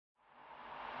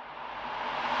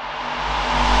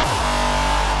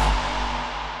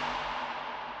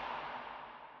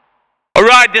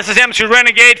Alright, this is MC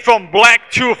Renegade from Black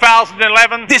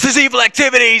 2011. This is Evil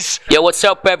Activities. Yo, what's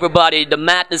up everybody? The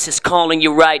madness is calling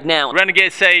you right now.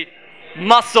 Renegade say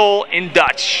muscle in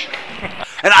Dutch.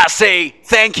 And I say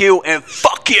thank you and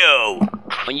fuck you.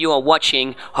 When you are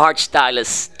watching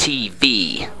Hardstylers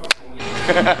TV.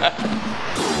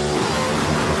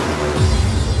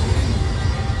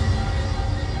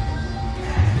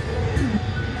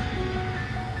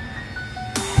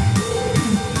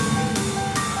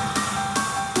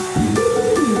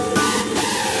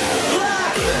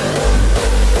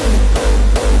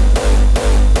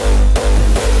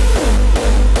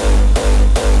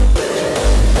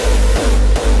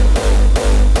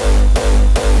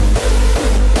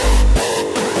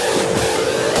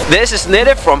 This is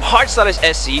Nidif from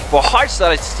hardstylers.se for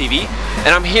Hardstylers TV, and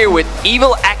I'm here with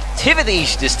Evil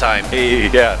Activities this time. Hey,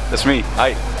 yeah, that's me.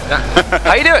 Hi.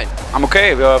 How you doing? I'm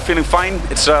okay, feeling fine.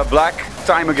 It's black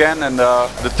time again, and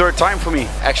the third time for me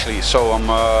actually. So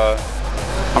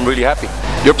I'm really happy.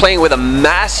 You're playing with a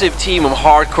massive team of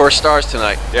hardcore stars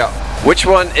tonight. Yeah. Which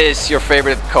one is your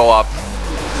favorite co-op?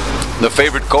 The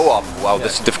favorite co-op? Wow,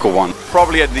 that's a difficult one.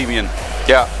 Probably at Deviant.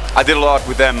 Yeah, I did a lot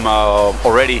with them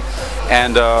already.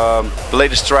 And the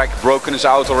latest track, Broken, is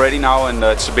out already now, and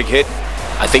it's a big hit,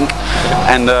 I think.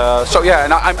 And so yeah,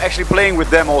 and I'm actually playing with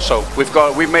them also.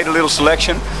 We've made a little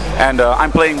selection, and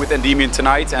I'm playing with Endymion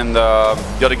tonight, and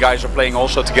the other guys are playing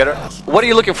also together. What are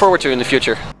you looking forward to in the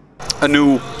future? A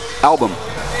new album,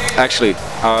 actually.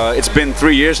 It's been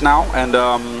 3 years now, and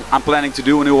I'm planning to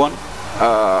do a new one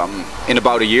in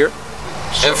about a year.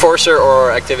 Enforcer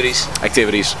or Activities?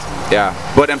 Activities, yeah.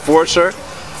 But Enforcer,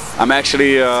 I'm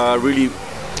actually really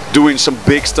doing some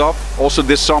big stuff also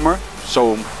this summer,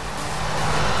 so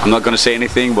I'm not gonna say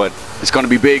anything, but it's gonna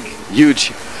be big,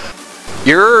 huge.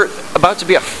 You're about to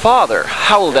be a father.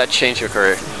 How will that change your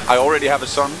career? I already have a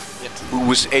son who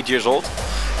was 8 years old,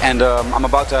 and I'm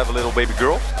about to have a little baby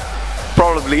girl,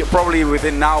 probably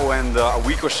within now and a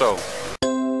week or so.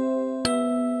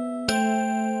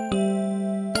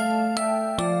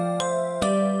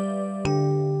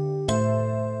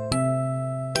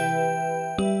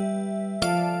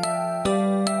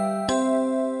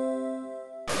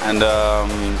 And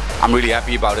I'm really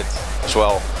happy about it as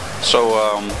well. So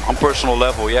on personal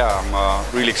level, yeah, I'm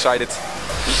really excited.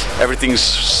 Everything's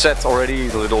set already,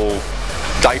 the little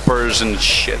diapers and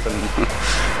shit and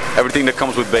everything that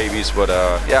comes with babies, but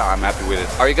yeah, I'm happy with it.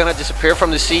 Are you gonna disappear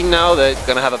from the scene now that you're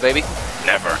gonna have a baby?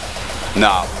 Never.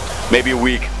 No, maybe a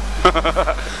week. No,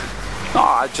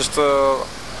 I just,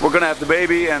 we're gonna have the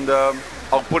baby, and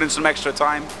I'll put in some extra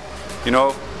time, you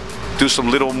know, do a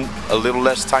little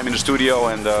less time in the studio,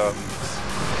 and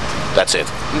that's it.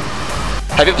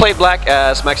 Have you played Black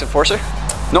as Max Enforcer?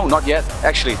 No, not yet,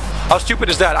 actually. How stupid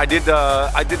is that? I did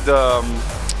the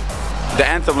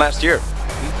Anthem last year,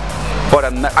 but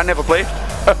I never played.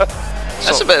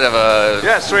 That's a bit of a...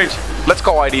 Yeah, strange. Let's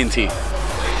call ID&T.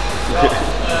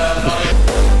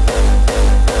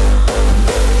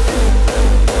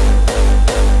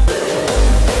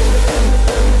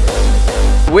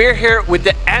 We're here with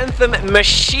the Anthem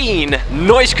machine,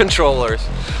 Noisecontrollers.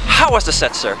 How was the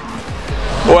set, sir?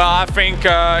 Well, I think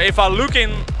if I look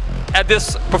in at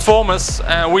this performance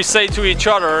and we say to each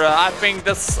other, I think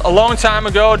that's a long time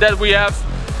ago that we have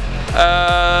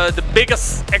the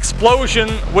biggest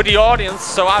explosion with the audience.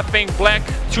 So I think Black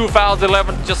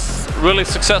 2011 just really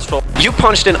successful. You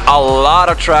punched in a lot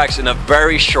of tracks in a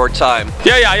very short time.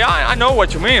 Yeah, I know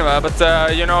what you mean, but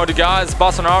you know, the guys,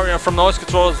 Bas and Arjen from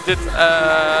Noisecontrollers did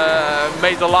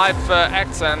made the live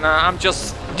acts, and I'm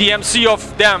just the MC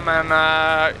of them, and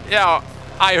yeah,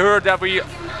 I heard that we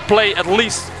play at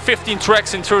least 15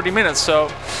 tracks in 30 minutes, so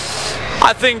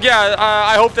I think, yeah,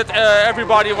 I hope that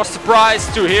everybody was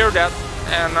surprised to hear that,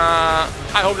 and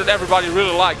I hope that everybody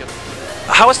really liked it.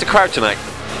 How was the crowd tonight?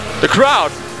 The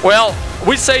crowd? Well,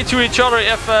 we say to each other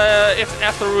if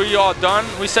after we are done,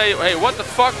 we say, hey, what the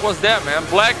fuck was that, man?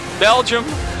 Black, Belgium,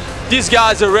 these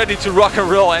guys are ready to rock and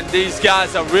roll, and these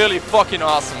guys are really fucking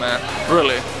awesome, man,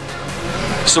 really.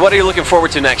 So what are you looking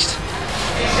forward to next?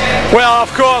 Well,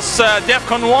 of course,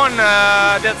 DEFCON 1,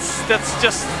 that's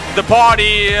just the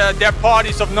party, their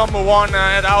parties of #1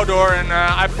 at Outdoor, and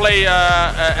I play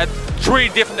at 3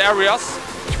 different areas,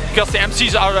 because the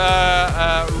MCs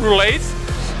are related.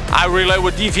 I relay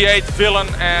with Deviate,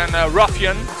 Villain and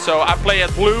Ruffian, so I play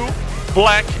at Blue,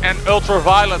 Black and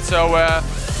Ultraviolet, so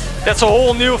that's a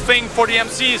whole new thing for the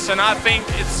MCs, and I think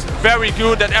it's very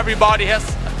good that everybody has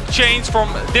changed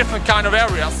from different kind of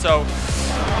areas, so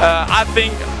I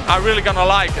think I'm really gonna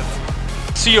like it.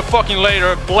 See you fucking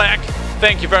later, Black.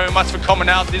 Thank you very much for coming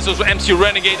out. This was MC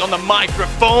Renegade on the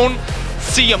microphone.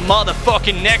 See you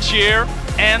motherfucking next year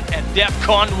and at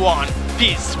DEFCON 1.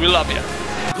 Peace, we love you.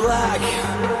 Black,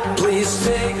 please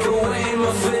take away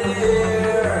my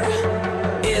fear.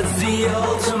 It's the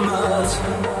ultimate.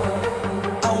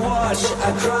 I watch,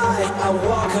 I cry, I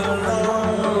walk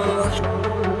alone.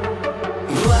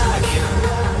 Black,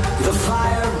 the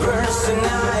fire burns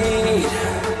tonight,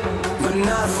 but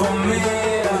not for me.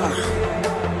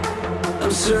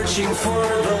 I'm searching for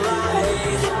the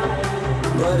light,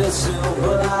 but it's still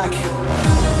black.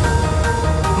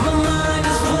 My mind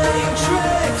is playing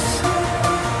tricks.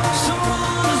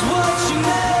 Someone is watching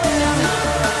me.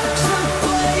 Stop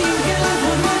playing games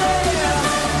with me.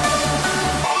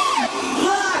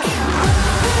 Black.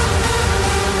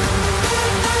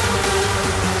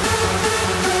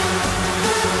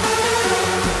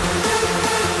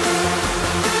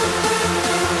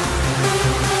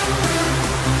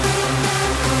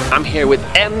 I'm here with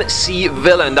MC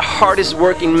Villain, the hardest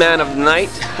working man of the night.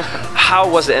 How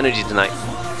was the energy tonight?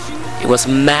 It was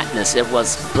madness, it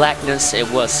was blackness, it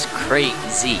was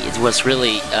crazy. It was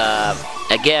really,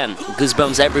 again,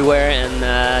 goosebumps everywhere, and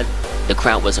the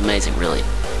crowd was amazing, really.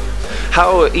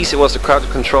 How easy was the crowd to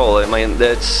control? I mean,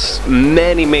 there's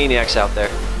many maniacs out there.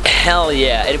 Hell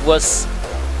yeah, it was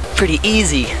pretty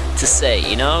easy to say,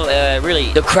 you know,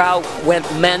 really. The crowd went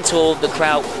mental, the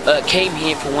crowd came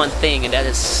here for one thing, and that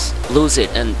is lose it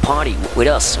and party with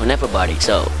us and everybody,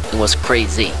 so it was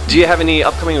crazy. Do you have any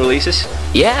upcoming releases?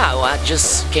 Yeah, well, I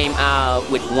just came out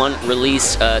with one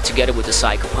release together with the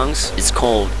Psychopunks. It's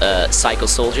called Psycho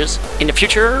Soldiers. In the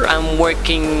future, I'm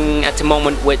working at the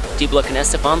moment with D-Block and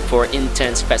Esteban for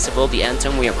Intense Festival, the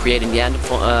Anthem. We are creating the anthem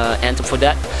for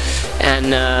that.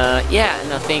 And yeah,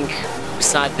 and I think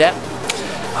beside that,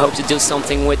 I hope to do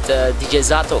something with DJ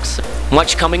Zatox.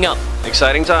 Much coming up.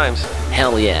 Exciting times.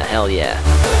 Hell yeah, hell yeah.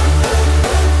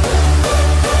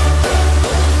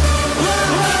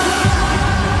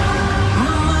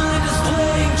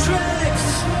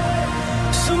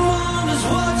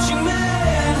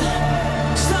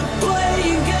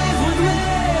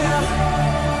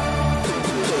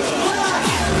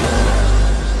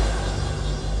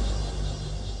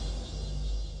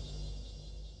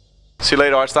 See you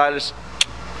later, Hardstylers.